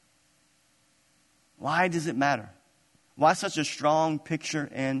 Why does it matter? Why such a strong picture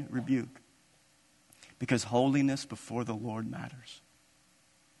and rebuke? Because holiness before the Lord matters.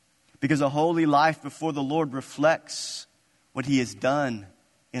 Because a holy life before the Lord reflects what he has done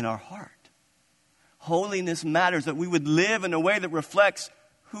in our heart. Holiness matters, that we would live in a way that reflects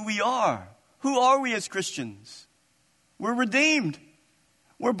who we are. Who are we as Christians? We're redeemed.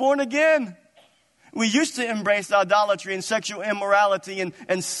 We're born again. We used to embrace idolatry and sexual immorality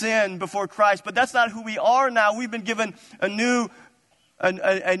and sin before Christ, but that's not who we are now. We've been given a new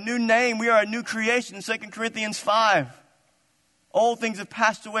name. We are a new creation. 2 Corinthians 5. Old things have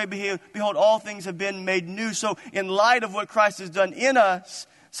passed away. Behold, all things have been made new. So in light of what Christ has done in us,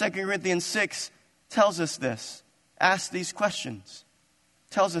 2 Corinthians 6 tells us this. Ask these questions.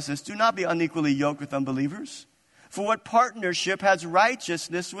 Tells us this. Do not be unequally yoked with unbelievers. For what partnership has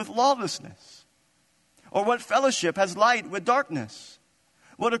righteousness with lawlessness? Or what fellowship has light with darkness?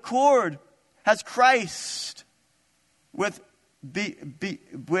 What accord has Christ with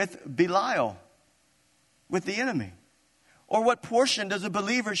Belial, with the enemy? Or what portion does a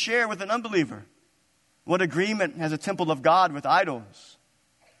believer share with an unbeliever? What agreement has a temple of God with idols?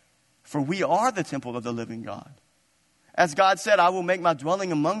 For we are the temple of the living God. As God said, I will make my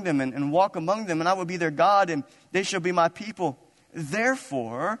dwelling among them and walk among them, and I will be their God, and they shall be my people.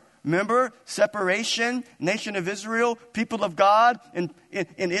 Therefore, remember, separation, nation of Israel, people of God in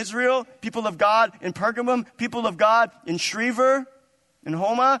Israel, people of God in Pergamum, people of God in Shriver, in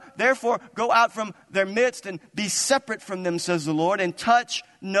Homa. Therefore, go out from their midst and be separate from them, says the Lord, and touch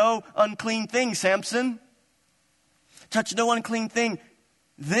no unclean thing, Samson. Touch no unclean thing.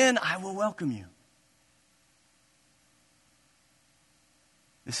 Then I will welcome you.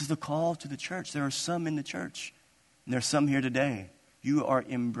 This is the call to the church. There are some in the church, and there are some here today. You are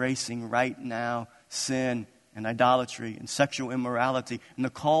embracing right now sin and idolatry and sexual immorality. And the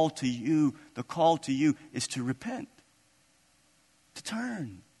call to you is to repent, to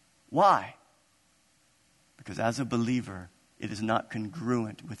turn. Why? Because as a believer, it is not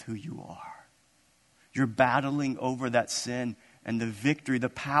congruent with who you are. You're battling over that sin, and the victory, the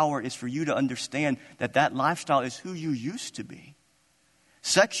power is for you to understand that that lifestyle is who you used to be.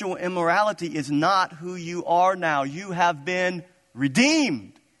 Sexual immorality is not who you are now. You have been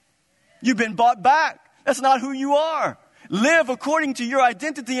redeemed. You've been bought back. That's not who you are. Live according to your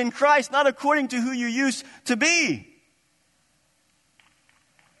identity in Christ, not according to who you used to be.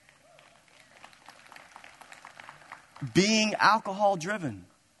 Being alcohol driven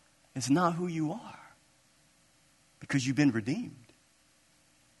is not who you are, because you've been redeemed.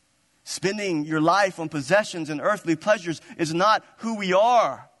 Spending your life on possessions and earthly pleasures is not who we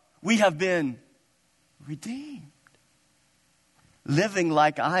are. We have been redeemed. Living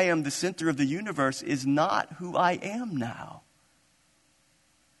like I am the center of the universe is not who I am now.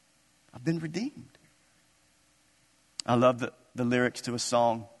 I've been redeemed. I love the lyrics to a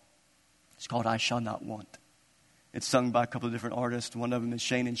song. It's called I Shall Not Want. It's sung by a couple of different artists. One of them is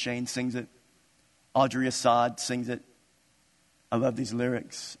Shane, and Shane sings it. Audrey Assad sings it. I love these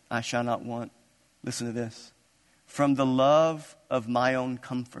lyrics. I shall not want. Listen to this. From the love of my own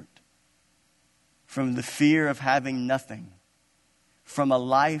comfort, from the fear of having nothing, from a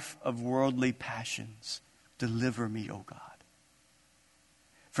life of worldly passions, deliver me, O God.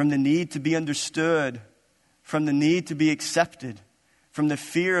 From the need to be understood, from the need to be accepted, from the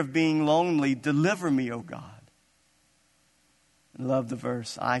fear of being lonely, deliver me, O God. I love the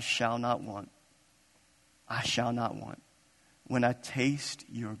verse, I shall not want. I shall not want. When I taste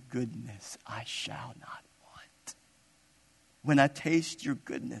your goodness, I shall not want. When I taste your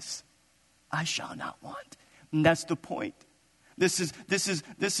goodness, I shall not want. And that's the point. This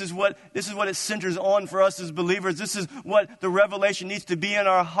is what it centers on for us as believers. This is what the revelation needs to be in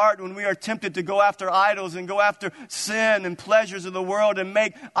our heart when we are tempted to go after idols and go after sin and pleasures of the world and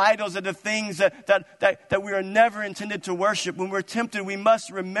make idols of the things that we are never intended to worship. When we're tempted, we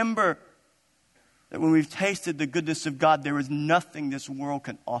must remember that when we've tasted the goodness of God, there is nothing this world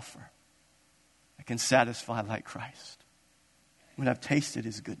can offer that can satisfy like Christ. When I've tasted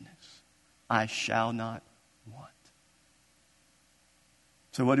his goodness, I shall not want.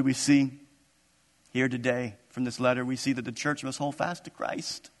 So what do we see here today from this letter? We see that the church must hold fast to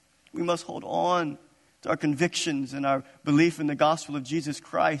Christ. We must hold on to our convictions and our belief in the gospel of Jesus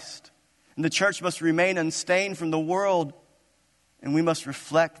Christ. And the church must remain unstained from the world. And we must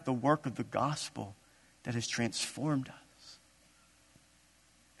reflect the work of the gospel that has transformed us.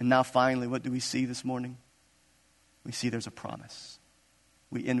 And now finally, what do we see this morning? We see there's a promise.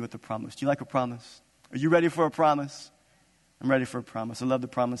 We end with a promise. Do you like a promise? Are you ready for a promise? I'm ready for a promise. I love the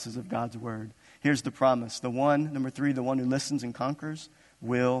promises of God's word. Here's the promise. Number 3, the one who listens and conquers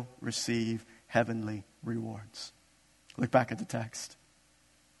will receive heavenly rewards. Look back at the text.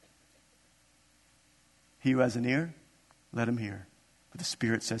 He who has an ear, let him hear what the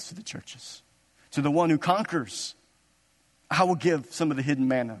Spirit says to the churches. To the one who conquers, I will give some of the hidden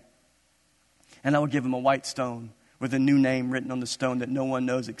manna. And I will give him a white stone with a new name written on the stone that no one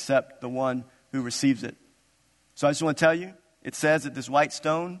knows except the one who receives it. So I just want to tell you, it says that this white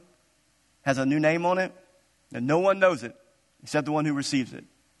stone has a new name on it, and no one knows it except the one who receives it.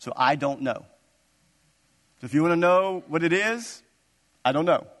 So I don't know. So if you want to know what it is, I don't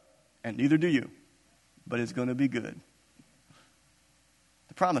know. And neither do you. But it's going to be good.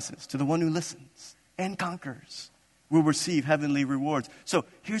 The promises to the one who listens and conquers will receive heavenly rewards. So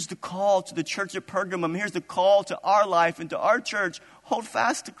here's the call to the church at Pergamum. Here's the call to our life and to our church. Hold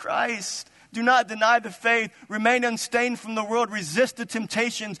fast to Christ. Do not deny the faith. Remain unstained from the world. Resist the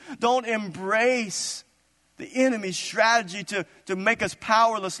temptations. Don't embrace the enemy's strategy to make us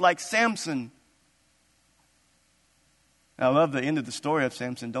powerless like Samson. I love the end of the story of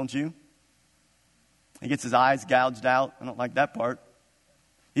Samson, don't you? He gets his eyes gouged out. I don't like that part.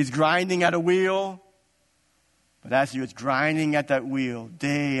 He's grinding at a wheel. But as he was grinding at that wheel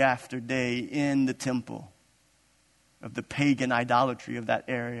day after day in the temple of the pagan idolatry of that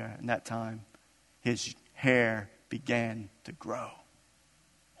area and that time, his hair began to grow.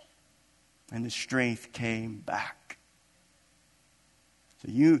 And his strength came back.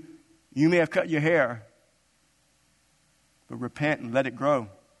 So you may have cut your hair, but repent and let it grow.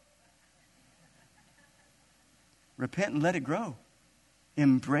 Repent and let it grow.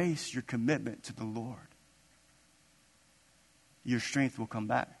 Embrace your commitment to the Lord. Your strength will come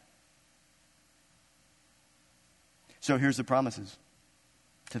back. So here's the promises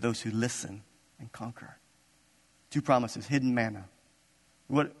to those who listen and conquer. 2 promises, hidden manna.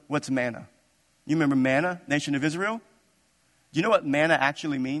 What's manna? You remember manna, nation of Israel? Do you know what manna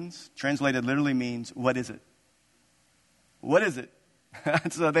actually means? Translated literally means, what is it? What is it?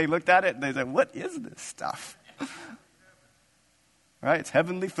 So they looked at it and they said, what is this stuff? Right? It's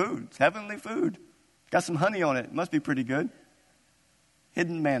heavenly food. It's heavenly food. Got some honey on it. It must be pretty good.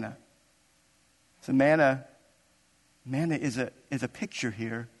 Hidden manna. So manna is a picture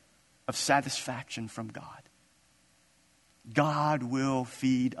here of satisfaction from God. God will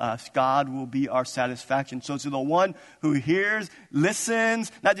feed us. God will be our satisfaction. So to the one who hears,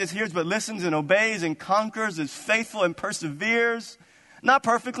 listens, not just hears, but listens and obeys and conquers, is faithful and perseveres, not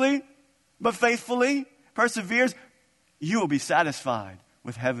perfectly, but faithfully perseveres, you will be satisfied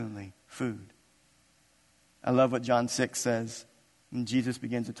with heavenly food. I love what John 6 says. And Jesus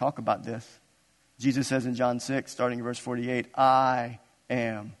begins to talk about this. Jesus says in John 6, starting in verse 48, I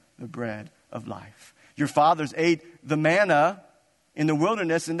am the bread of life. Your fathers ate the manna in the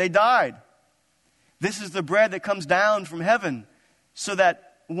wilderness and they died. This is the bread that comes down from heaven so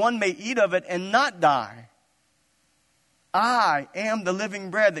that one may eat of it and not die. I am the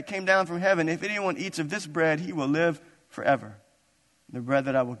living bread that came down from heaven. If anyone eats of this bread, he will live forever. The bread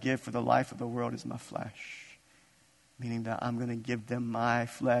that I will give for the life of the world is my flesh. Meaning that I'm going to give them my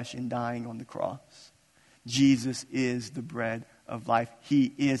flesh in dying on the cross. Jesus is the bread of life.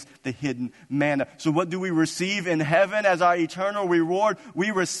 He is the hidden manna. So what do we receive in heaven as our eternal reward? We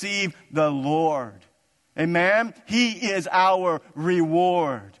receive the Lord. Amen? He is our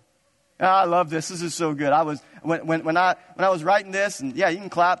reward. I love this. This is so good. When I was writing this, and yeah, you can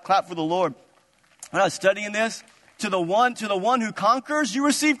clap for the Lord. When I was studying this, to the one who conquers, you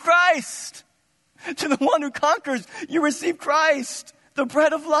receive Christ. To the one who conquers, you receive Christ, the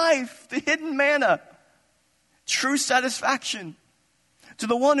bread of life, the hidden manna, true satisfaction. To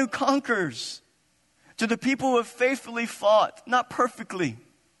the one who conquers, to the people who have faithfully fought, not perfectly.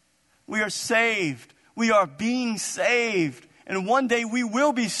 We are saved. We are being saved. And one day we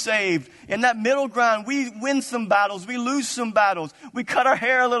will be saved. In that middle ground, we win some battles. We lose some battles. We cut our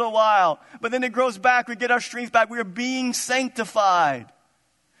hair a little while. But then it grows back. We get our strength back. We are being sanctified.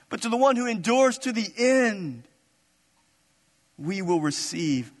 But to the one who endures to the end, we will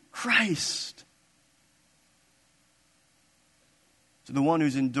receive Christ. To the one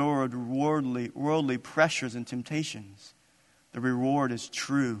who's endured worldly pressures and temptations, The reward is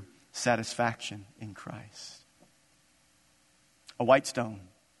true satisfaction in Christ. A white stone,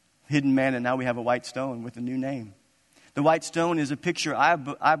 hidden manna, now we have a white stone with a new name. The white stone is a picture,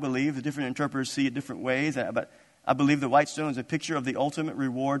 I believe, the different interpreters see it different ways, but I believe the white stone is a picture of the ultimate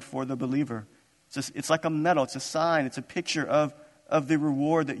reward for the believer. It's like a medal, it's a sign, it's a picture of the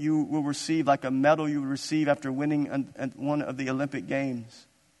reward that you will receive, like a medal you will receive after winning one of the Olympic Games.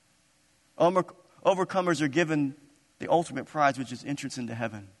 Overcomers are given the ultimate prize, which is entrance into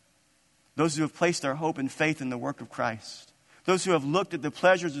heaven. Those who have placed their hope and faith in the work of Christ. Those who have looked at the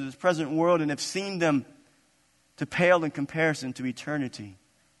pleasures of this present world and have seen them to pale in comparison to eternity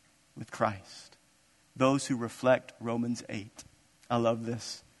with Christ. Those who reflect Romans 8. I love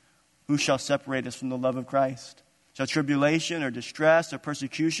this. Who shall separate us from the love of Christ? Shall tribulation or distress or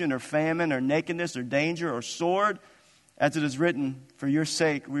persecution or famine or nakedness or danger or sword? As it is written, for your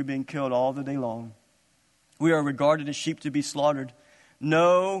sake we're being killed all the day long. We are regarded as sheep to be slaughtered.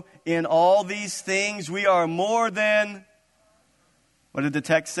 No, in all these things we are more than, what did the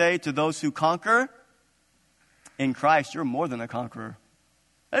text say? To those who conquer? In Christ, you're more than a conqueror.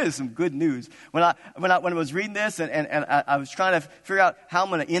 That is some good news. When I was reading this and I was trying to figure out how I'm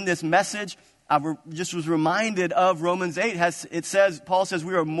going to end this message, I just was reminded of Romans 8. Paul says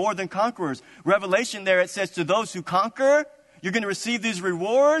we are more than conquerors. Revelation there, it says to those who conquer, you're going to receive these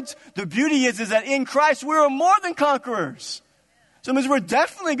rewards. The beauty is that in Christ we are more than conquerors. So it means we're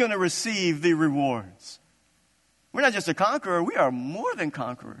definitely going to receive the rewards. We're not just a conqueror, we are more than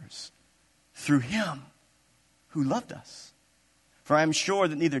conquerors through Him who loved us. For I am sure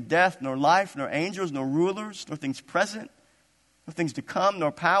that neither death, nor life, nor angels, nor rulers, nor things present, nor things to come,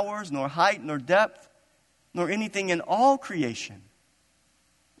 nor powers, nor height, nor depth, nor anything in all creation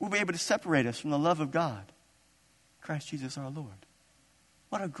will be able to separate us from the love of God, Christ Jesus our Lord.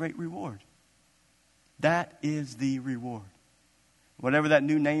 What a great reward. That is the reward. Whatever that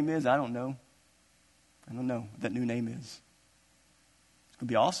new name is, I don't know. I don't know what that new name is. It's going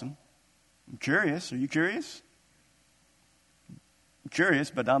to be awesome. I'm curious. Are you curious? I'm curious,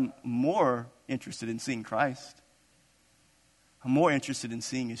 but I'm more interested in seeing Christ. I'm more interested in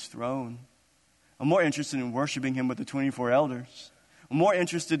seeing His throne. I'm more interested in worshiping Him with the 24 elders. I'm more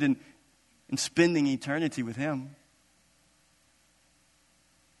interested in spending eternity with Him.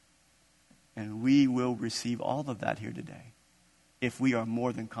 And we will receive all of that here today if we are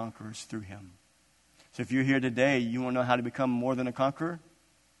more than conquerors through Him. So if you're here today, you want to know how to become more than a conqueror?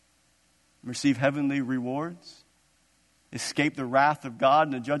 Receive heavenly rewards? Escape the wrath of God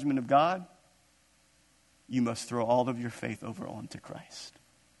and the judgment of God? You must throw all of your faith over onto Christ.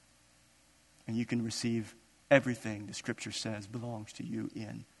 And you can receive everything the Scripture says belongs to you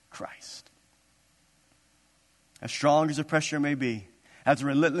in Christ. As strong as the pressure may be, as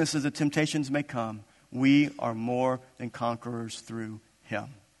relentless as the temptations may come, we are more than conquerors through Him.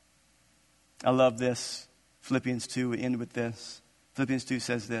 I love this. Philippians 2, we end with this. Philippians 2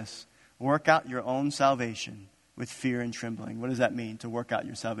 says this: work out your own salvation with fear and trembling. What does that mean, to work out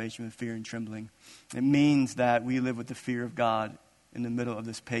your salvation with fear and trembling? It means that we live with the fear of God in the middle of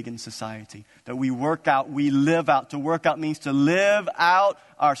this pagan society. That we work out, we live out. To work out means to live out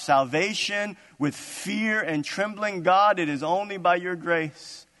our salvation with fear and trembling. God, it is only by your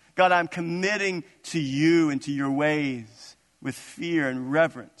grace. God, I'm committing to you and to your ways with fear and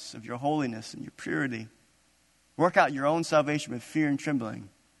reverence of your holiness and your purity. Work out your own salvation with fear and trembling.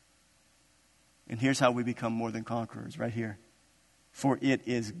 And here's how we become more than conquerors, right here. For it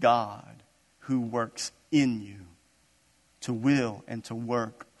is God who works in you to will and to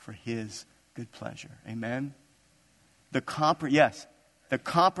work for His good pleasure. Amen? The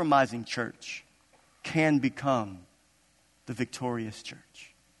compromising church can become the victorious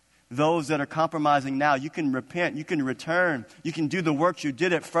church. Those that are compromising now, you can repent, you can return, you can do the works you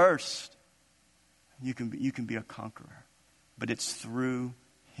did at first. You can be a conqueror. But it's through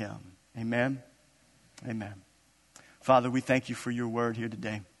Him. Amen? Amen. Father, we thank you for your word here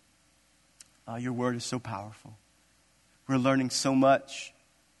today. Your word is so powerful. We're learning so much,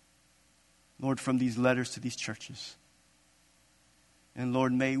 Lord, from these letters to these churches. And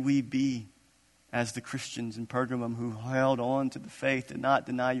Lord, may we be as the Christians in Pergamum who held on to the faith and not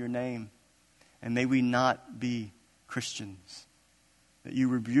deny your name. And may we not be Christians that you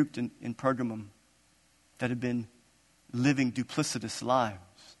rebuked in Pergamum that have been living duplicitous lives.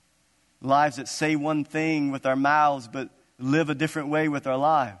 Lives that say one thing with our mouths but live a different way with our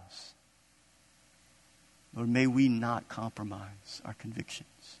lives. Lord, may we not compromise our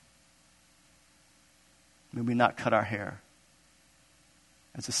convictions. May we not cut our hair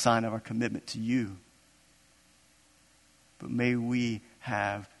as a sign of our commitment to you. But may we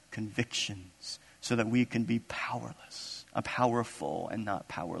have convictions so that we can be powerless powerful and not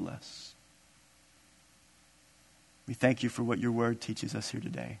powerless. We thank you for what your word teaches us here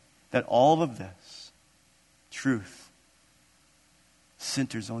today, that all of this truth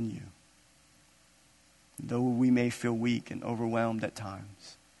centers on you. Though we may feel weak and overwhelmed at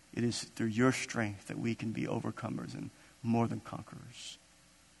times, it is through your strength that we can be overcomers and more than conquerors.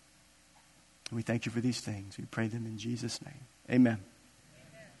 We thank you for these things. We pray them in Jesus' name. Amen.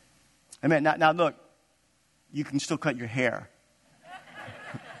 Amen. Now look, you can still cut your hair.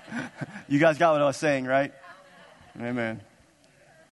 You guys got what I was saying, right? Amen.